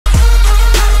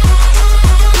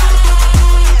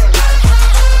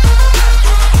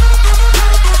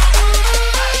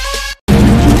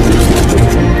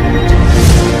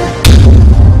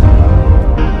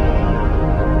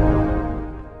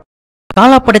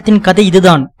தாலா படத்தின் கதை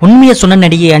இதுதான். உண்மையை சொன்ன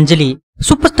நடிகை அஞ்சலி.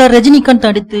 சூப்பர் ஸ்டார் ரஜினிகாந்த்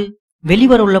அடுத்து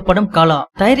வெளிவர உள்ள படம் காலா.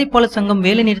 தயாரிப்பாளர் சங்கம்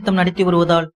வேலை நிறுத்தம் நடத்தி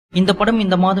வருவதால் இந்த படம்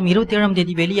இந்த மாதம் 27ஆம்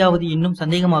தேதி வெளியாவது இன்னும்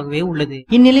சந்தேகமாகவே உள்ளது.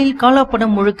 இந்நிலையில் காலா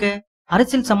படம் முழுக்க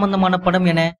அரசியல் சம்பந்தமான படம்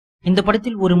என இந்த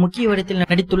படத்தில் ஒரு முக்கிய இடத்தில்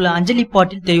நடித்துள்ள அஞ்சலி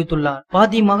பாட்டில் தெரிவித்துள்ளார்.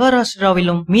 பாதி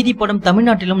மகாராஷ்டிராவிலும் மீதி படம்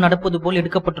தமிழ்நாட்டிலும் நடப்பது போல்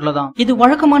எடுக்கப்பட்டுள்ளதாம். இது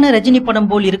வழக்கமான ரஜினி படம்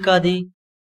போல் இருக்காது.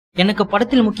 எனக்கு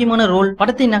படத்தில் முக்கியமான ரோல்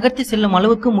படத்தை நகர்த்தி செல்லும்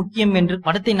அளவுக்கு முக்கியம்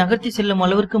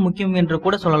என்று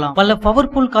கூட சொல்லலாம். பல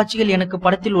பவர்ஃபுல் காட்சிகள் எனக்கு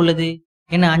படத்தில் உள்ளது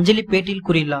என அஞ்சலி பேட்டியில்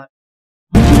கூறியுள்ளார்.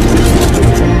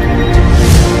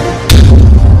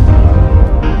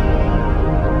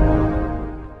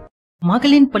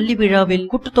 மகளின் பள்ளி விழாவில்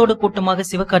கூட்டத்தோடு கூட்டமாக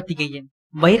சிவகார்த்திகேயன்.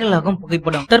 வைரலாகும்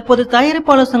புகைப்படம். தற்போது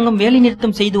தயாரிப்பாளர் சங்கம் வேலை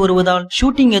நிறுத்தம் செய்து வருவதால்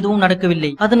ஷூட்டிங் எதுவும்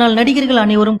நடக்கவில்லை. அதனால் நடிகர்கள்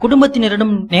அனைவரும்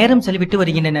குடும்பத்தினரிடம் நேரம் செலவிட்டு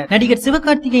வருகின்றனர். நடிகர்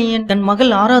சிவகார்த்திகேயன் தன்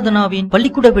மகள் ஆராதனாவின்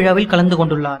பள்ளிக்கூட விழாவில் கலந்து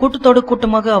கொண்டுள்ளார். கூட்டத்தோடு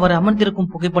கூட்டமாக அவர்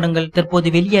அமர்ந்திருக்கும் புகைப்படங்கள்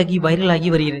தற்போது வெளியாகி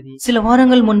வைரலாகி வருகிறது. சில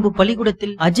வாரங்கள் முன்பு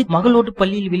பள்ளிக்கூடத்தில் அஜித் மகளோடு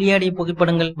பள்ளியில் விளையாடிய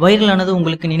புகைப்படங்கள் வைரலானது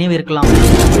உங்களுக்கு நினைவிருக்கலாம்.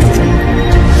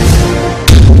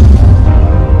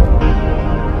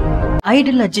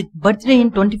 Idol Ajith birthday in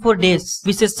 24 days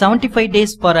wishes 75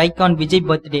 days for icon Vijay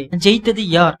birthday. ஜெயித்தது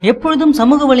யார்? எப்பொழுதும்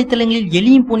சமூக வலைத்தளங்களில்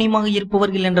எளியும் புனியமாக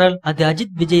இருப்பவர்கள் என்றால் அது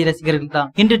அஜித் விஜய் ரசிகர்கள் தான்.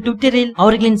 இன்று ட்விட்டரில்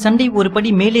அவர்களின் சண்டை ஒரு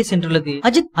படி மேலே சென்றுள்ளது.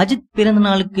 அஜித் பிறந்த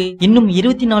நாளுக்கு இன்னும்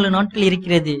 24 நாட்கள்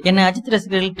இருக்கிறது என அஜித்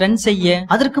ரசிகர்கள் ட்ரெண்ட் செய்ய,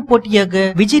 அதற்கு போட்டியாக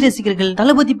விஜய் ரசிகர்கள்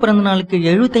தளபதி பிறந்த நாளுக்கு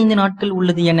 75 நாட்கள்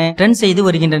உள்ளது என ட்ரெண்ட் செய்து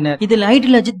வருகின்றனர். இதில்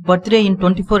Idol Ajith birthday in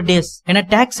 24 days என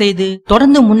டேக் செய்து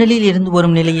தொடர்ந்து முன்னிலையில் இருந்து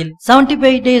வரும் நிலையில்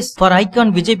 75 days for icon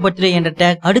Vijay birthday என்ற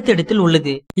டேக் அடுத்தடுத்தில்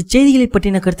உள்ளது. இச்செய்திகளை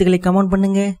பற்றின கருத்துக்களை கமெண்ட்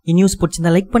பண்ணுங்க. இந்நியூஸ்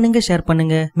பிடிச்சிருந்தா லைக் பண்ணுங்க, ஷேர்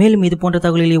பண்ணுங்க. மேலும் இது போன்ற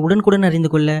தகவல்களை உடனுக்குடன்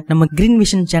அறிந்து கொள்ள நம்ம கிரீன்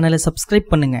விஷன் சேனலை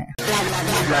சப்ஸ்கிரைப் பண்ணுங்க.